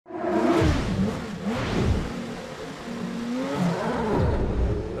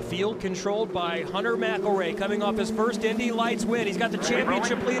field controlled by Hunter McElroy, coming off his first Indy Lights win. He's got the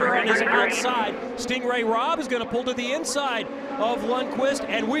championship leader on his outside. Stingray Robb is going to pull to the inside of Lundqvist,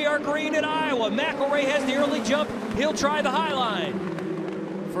 and we are green at Iowa. McElroy has the early jump. He'll try the high line.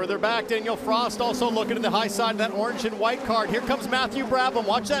 Further back, Daniel Frost also looking at the high side of that orange and white card. Here comes Matthew Brabham.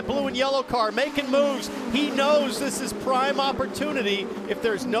 Watch that blue and yellow car making moves. He knows this is prime opportunity. If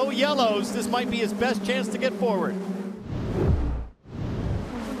there's no yellows, this might be his best chance to get forward.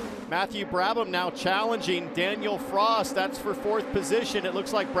 Matthew Brabham now challenging Daniel Frost. That's for fourth position. It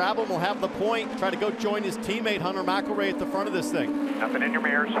looks like Brabham will have the point, try to go join his teammate Hunter McElroy at the front of this thing. Nothing in your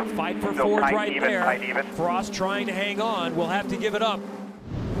mirrors. Fight for fourth right there. Frost trying to hang on. Will have to give it up.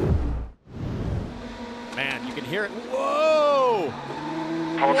 Man, you can hear it. Whoa!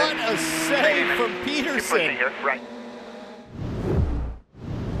 What a save from Peterson. Right.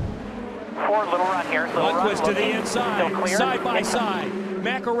 Four, little run here. Lundqvist to the inside, side by side.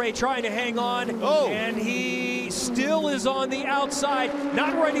 McElroy trying to hang on, and he still is on the outside,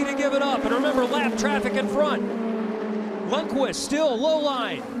 not ready to give it up. And remember, lap traffic in front. Lundqvist still low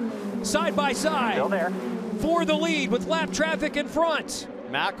line, side by side. Still there. For the lead with lap traffic in front.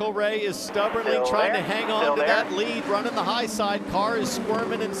 McElroy is stubbornly trying to hang on to that lead, running the high side. Car is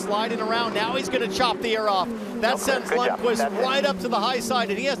squirming and sliding around. Now he's going to chop the air off. That sends Lundqvist right up to the high side,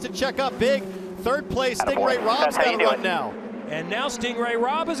 and he has to check up big. Third place, Stingray Robb's got to run now. And now Stingray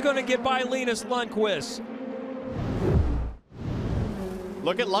Robb is going to get by Linus Lundqvist.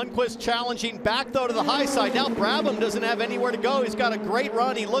 Look at Lundqvist challenging back, though, to the high side. Now Brabham doesn't have anywhere to go. He's got a great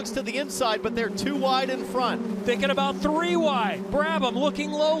run. He looks to the inside, but they're too wide in front. Thinking about 3 wide. Brabham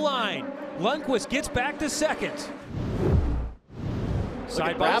looking low line. Lundqvist gets back to second.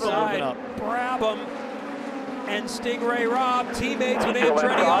 Side by side, Brabham and Stingray Robb, teammates with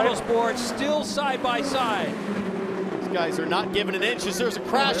Andretti Autosports, still side by side. These guys are not giving an inch. There's a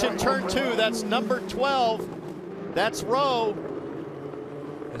crash in turn 2. That's number 12. That's Rowe.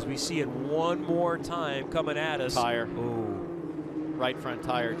 As we see it one more time coming at us. Tire. Ooh. Right front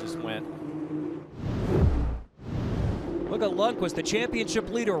tire just went. Look at Lundqvist, the championship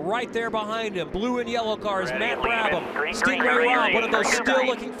leader, right there behind him. Blue and yellow cars, Matt Brabham. Stingray Robb, one of those still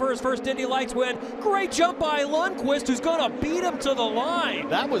looking for his first Indy Lights win. Great jump by Lundqvist, who's going to beat him to the line.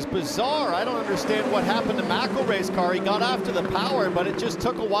 That was bizarre. I don't understand what happened to McElroy's car. He got after the power, but it just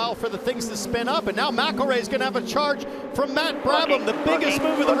took a while for the things to spin up. And now McElroy's going to have a charge from Matt Brabham. The biggest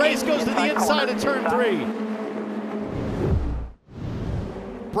move of the race goes to the inside of turn 3.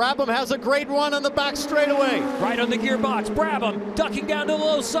 Brabham has a great run on the back straightaway. Right on the gearbox, Brabham ducking down to the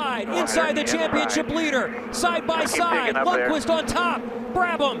low side, inside the championship leader, side by side, Lundqvist on top.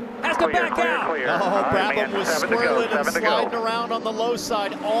 Brabham has to back out. Oh, Brabham was swirling and sliding around on the low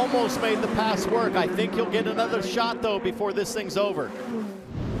side, almost made the pass work. I think he'll get another shot, though, before this thing's over.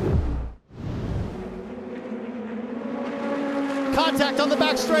 Contact on the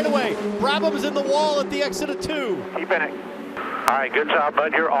back straightaway. Brabham is in the wall at the exit of 2. Keep in it. All right, good job,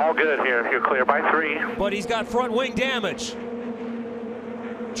 bud. You're all good here. You're clear by 3. But he's got front wing damage.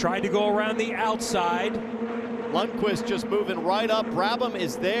 Tried to go around the outside. Lundqvist just moving right up. Brabham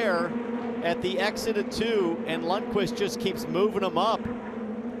is there at the exit of 2, and Lundqvist just keeps moving him up.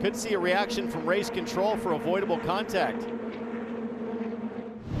 Could see a reaction from race control for avoidable contact.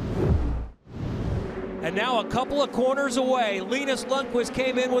 And now a couple of corners away, Linus Lundqvist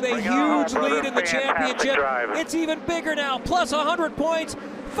came in with a huge lead in the championship. It's even bigger now, plus 100 points,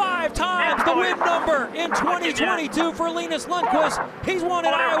 5 times the win number in 2022 for Linus Lundqvist. He's won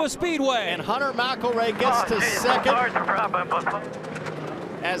at Iowa Speedway. And Hunter McElroy gets to second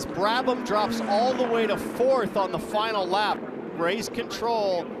as Brabham drops all the way to 4th on the final lap. Race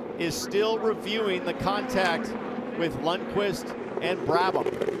control is still reviewing the contact with Lundqvist and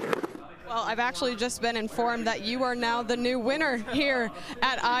Brabham. Well, I've actually just been informed that you are now the new winner here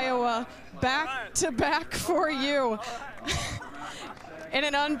at Iowa. Back to back for you. In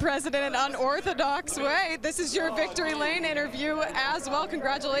an unprecedented, unorthodox way. This is your victory lane interview as well.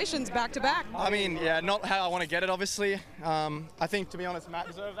 Congratulations, back to back. I mean, yeah, not how I want to get it, obviously. I think, to be honest, Matt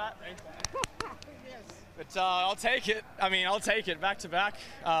deserved that. But I'll take it. I mean, I'll take it back to back.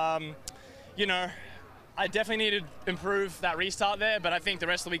 You know, I definitely need to improve that restart there, but I think the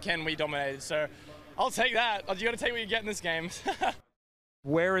rest of the weekend we dominated. So I'll take that. You got to take what you get in this game.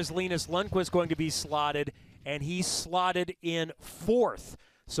 Where is Linus Lundqvist going to be slotted? And he's slotted in 4th.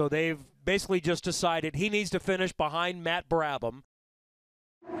 So they've basically just decided he needs to finish behind Matt Brabham.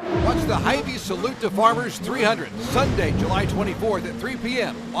 Watch the Hy-Vee Salute to Farmers 300, Sunday, July 24th at 3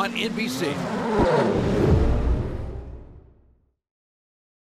 p.m. on NBC.